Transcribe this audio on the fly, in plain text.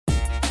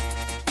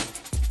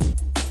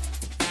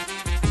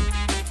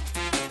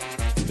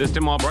This is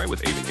Tim Albright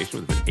with AVNation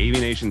with an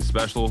AVNation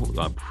special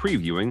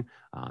previewing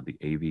the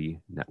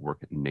AVNetwork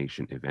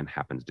Nation event.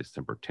 Happens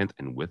December 10th,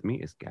 and with me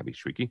is Gabby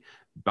Shrieky,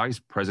 Vice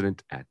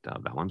President at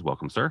Valens.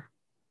 Welcome, sir.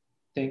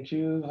 Thank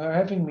you for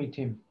having me,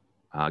 Tim.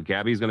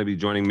 Gabby is going to be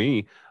joining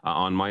me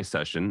on my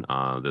session,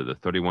 the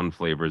 31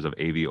 flavors of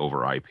AV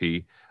over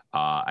IP.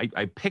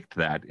 I picked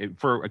that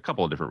for a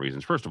couple of different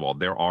reasons. First of all,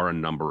 there are a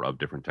number of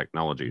different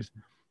technologies.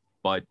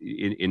 But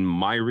in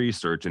my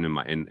research and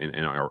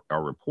in our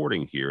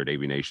reporting here at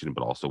AVNation,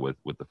 but also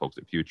with the folks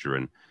at Future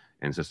and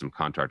System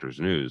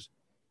Contractors News,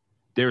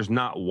 there's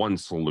not one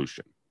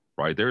solution,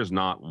 right? There's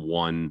not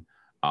one,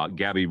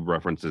 Gabby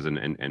references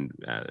and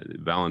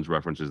Valens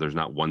references, there's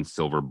not one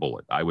silver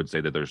bullet. I would say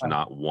that there's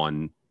not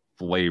one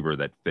flavor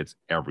that fits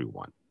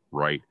everyone,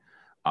 right?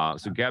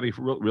 So Gabby,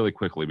 really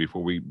quickly,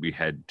 before we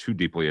head too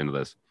deeply into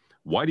this,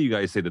 why do you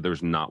guys say that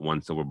there's not one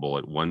silver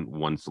bullet,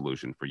 one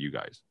solution for you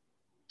guys?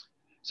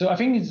 So I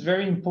think it's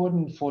very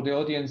important for the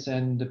audience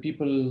and the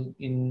people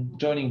in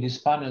joining this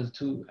panel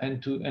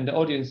and the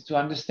audience to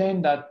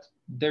understand that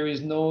there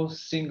is no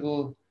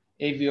single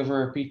AV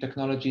over IP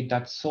technology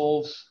that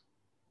solves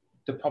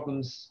the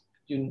problems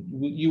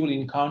you will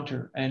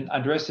encounter and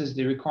addresses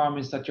the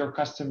requirements that your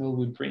customer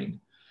will bring.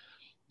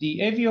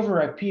 The AV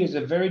over IP is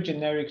a very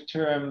generic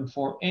term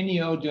for any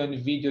audio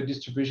and video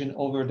distribution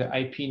over the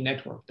IP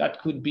network.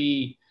 That could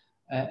be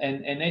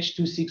an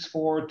H.264,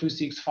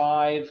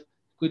 265,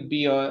 could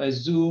be a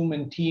Zoom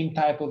and Team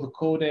type of a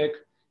codec.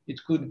 It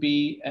could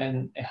be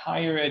a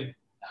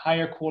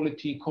higher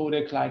quality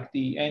codec like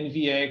the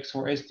NVX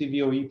or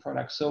STVOE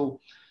product. So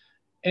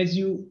as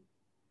you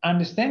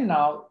understand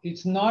now,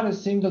 it's not a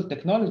single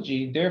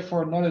technology,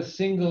 therefore not a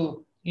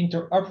single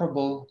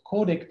interoperable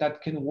codec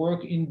that can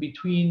work in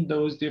between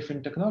those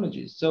different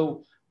technologies.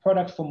 So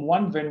product from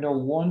one vendor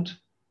won't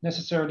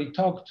necessarily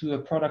talk to a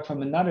product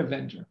from another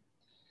vendor.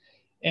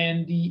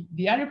 And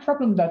the other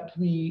problem that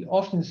we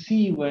often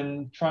see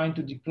when trying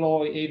to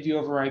deploy AV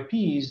over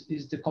IPs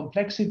is the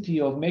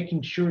complexity of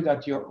making sure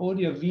that your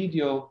audio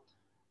video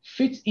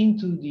fits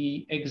into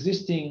the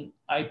existing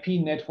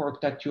IP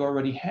network that you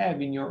already have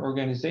in your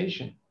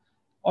organization.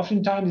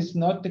 Oftentimes it's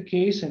not the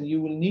case, and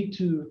you will need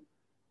to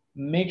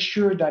make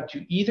sure that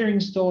you either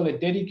install a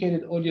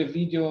dedicated audio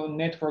video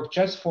network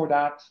just for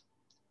that,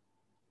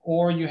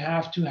 or you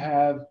have to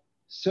have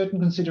certain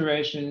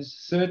considerations,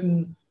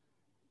 certain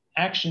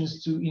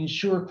actions to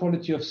ensure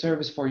quality of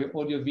service for your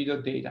audio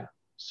video data.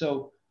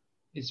 So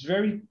it's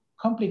very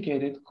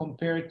complicated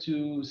compared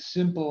to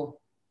simple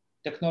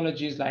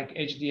technologies like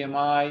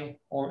HDMI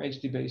or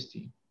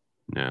HDBaseT.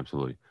 Yeah,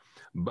 absolutely.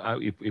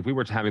 If we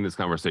were having this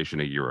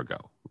conversation a year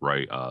ago,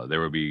 right,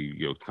 there would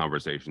be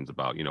conversations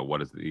about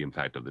what is the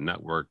impact of the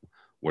network,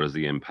 what is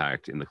the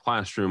impact in the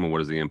classroom, and what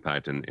is the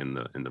impact in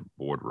the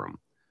boardroom.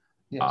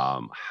 Yes.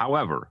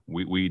 However,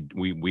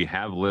 we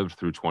have lived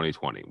through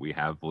 2020. We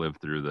have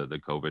lived through the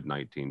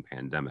COVID-19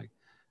 pandemic.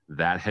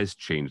 That has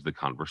changed the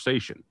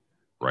conversation,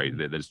 right?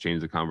 That has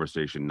changed the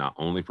conversation not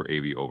only for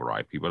AV over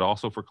IP, but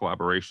also for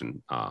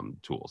collaboration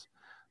tools.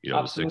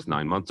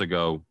 6-9 months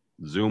ago,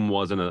 Zoom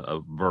wasn't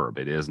a verb.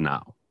 It is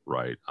now,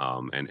 right?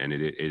 And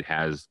it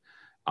has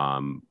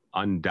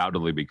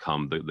undoubtedly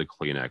become the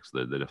Kleenex,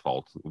 the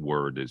default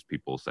word, as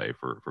people say,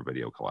 for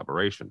video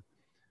collaboration.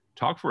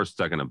 Talk for a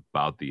second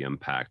about the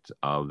impact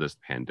of this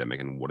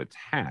pandemic and what it's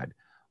had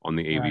on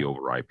the AV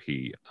over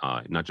IP,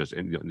 not just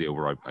in the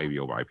AV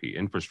over IP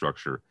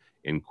infrastructure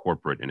in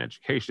corporate and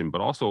education, but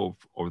also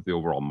over the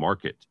overall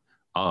market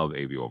of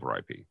AV over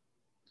IP.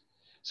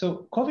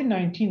 So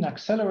COVID-19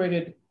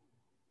 accelerated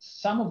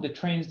some of the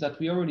trends that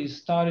we already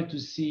started to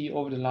see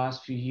over the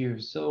last few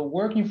years. So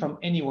working from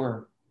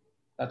anywhere,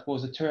 that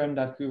was a term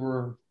that we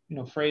were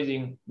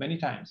phrasing many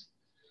times.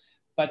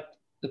 But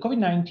the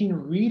COVID-19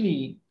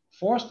 really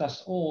forced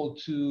us all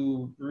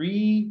to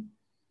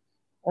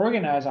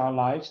reorganize our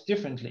lives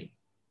differently.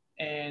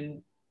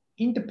 And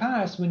in the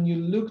past, when you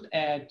looked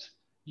at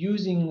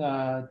using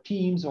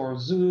Teams or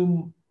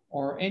Zoom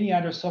or any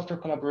other software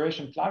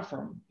collaboration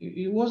platform,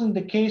 it wasn't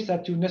the case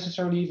that you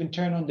necessarily even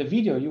turn on the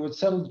video. You would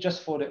settle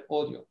just for the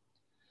audio.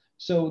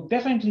 So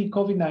definitely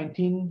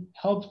COVID-19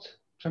 helped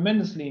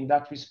tremendously in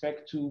that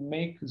respect to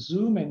make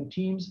Zoom and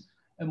Teams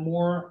a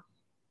more,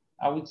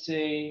 I would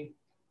say,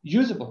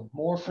 usable,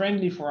 more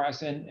friendly for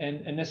us and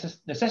a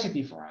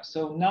necessity for us.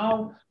 So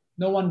now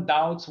no one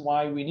doubts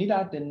why we need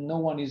that, and no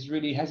one is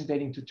really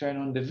hesitating to turn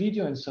on the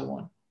video and so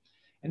on.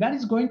 And that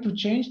is going to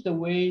change the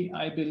way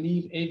I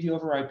believe AV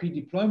over IP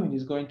deployment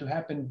is going to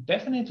happen,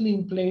 definitely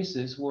in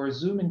places where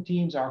Zoom and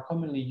Teams are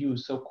commonly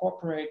used. So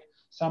corporate,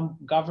 some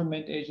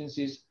government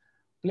agencies,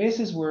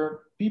 places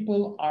where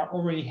people are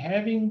already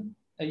having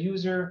a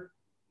user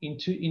in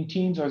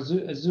Teams or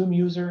a Zoom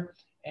user,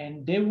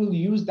 and they will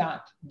use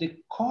that. The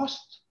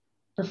cost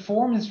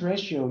performance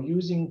ratio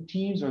using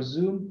Teams or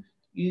Zoom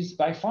is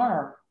by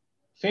far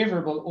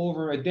favorable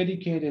over a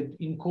dedicated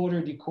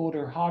encoder,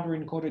 decoder, hardware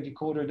encoder,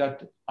 decoder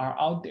that are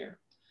out there.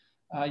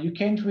 You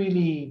can't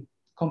really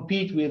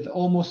compete with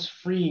almost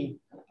free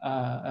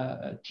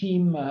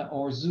Team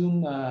or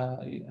Zoom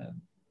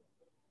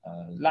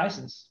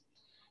license.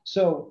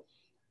 So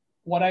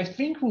what I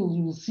think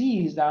we'll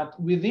see is that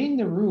within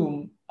the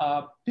room,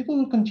 people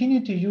will continue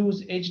to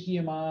use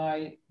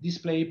HDMI,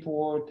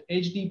 DisplayPort,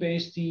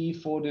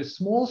 HD-based for the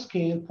small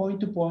scale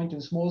point-to-point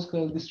and small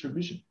scale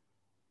distribution,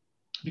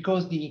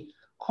 because the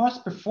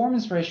cost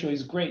performance ratio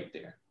is great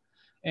there.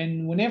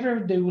 And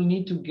whenever they will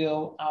need to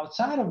go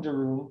outside of the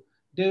room,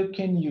 they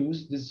can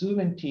use the Zoom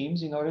and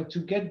Teams in order to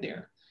get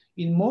there.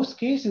 In most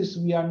cases,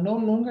 we are no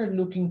longer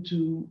looking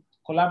to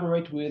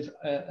collaborate with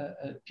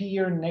a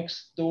peer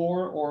next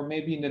door or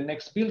maybe in the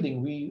next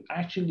building. We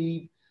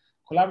actually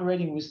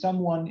collaborating with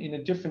someone in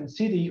a different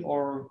city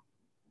or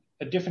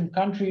a different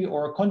country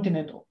or a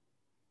continent.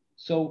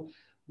 So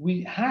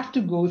we have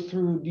to go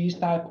through these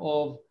type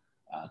of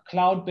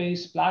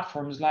cloud-based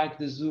platforms like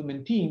the Zoom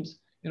and Teams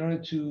in order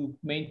to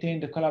maintain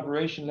the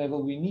collaboration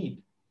level we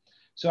need.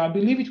 So I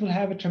believe it will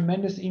have a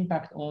tremendous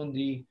impact on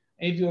the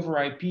AV over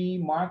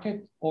IP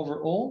market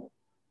overall,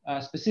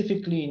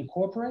 specifically in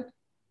corporate.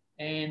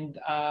 And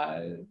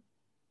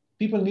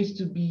people need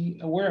to be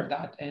aware of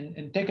that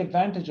and take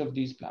advantage of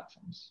these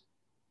platforms.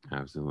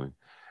 Absolutely.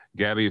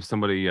 Gabby, if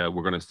somebody,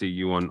 we're going to see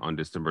you on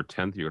December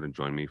 10th. You're going to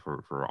join me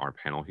for our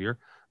panel here.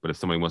 But if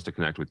somebody wants to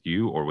connect with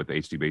you or with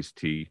HD-based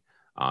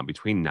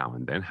between now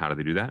and then, how do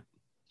they do that?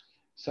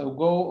 So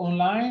go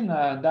online,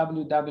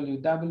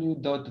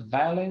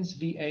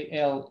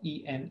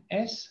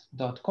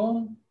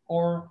 www.valens.com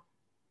or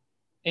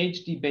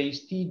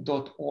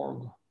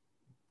hdbased.org.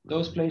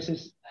 Those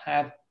places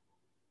have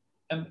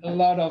a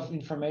lot of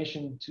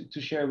information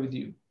to share with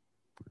you.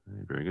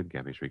 Very good,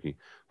 Gabby Shrieky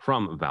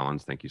from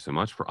Valens. Thank you so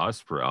much. For us,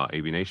 for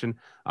AVNation,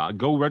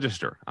 go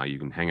register. You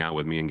can hang out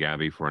with me and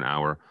Gabby for an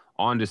hour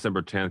on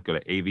December 10th. Go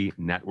to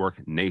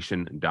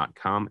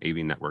avnetworknation.com,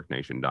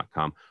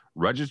 avnetworknation.com.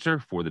 Register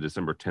for the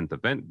December 10th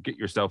event. Get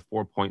yourself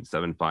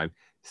 4.75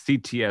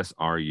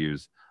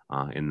 CTSRUs.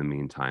 In the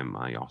meantime,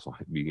 you also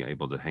be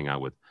able to hang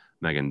out with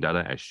Megan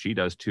Dutta as she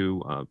does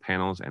two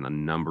panels and a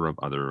number of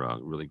other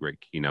really great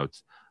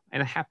keynotes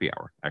and a happy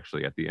hour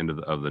actually at the end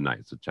of the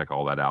night. So check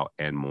all that out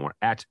and more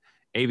at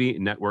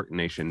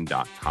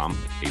avnetworknation.com,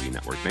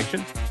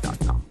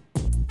 avnetworknation.com.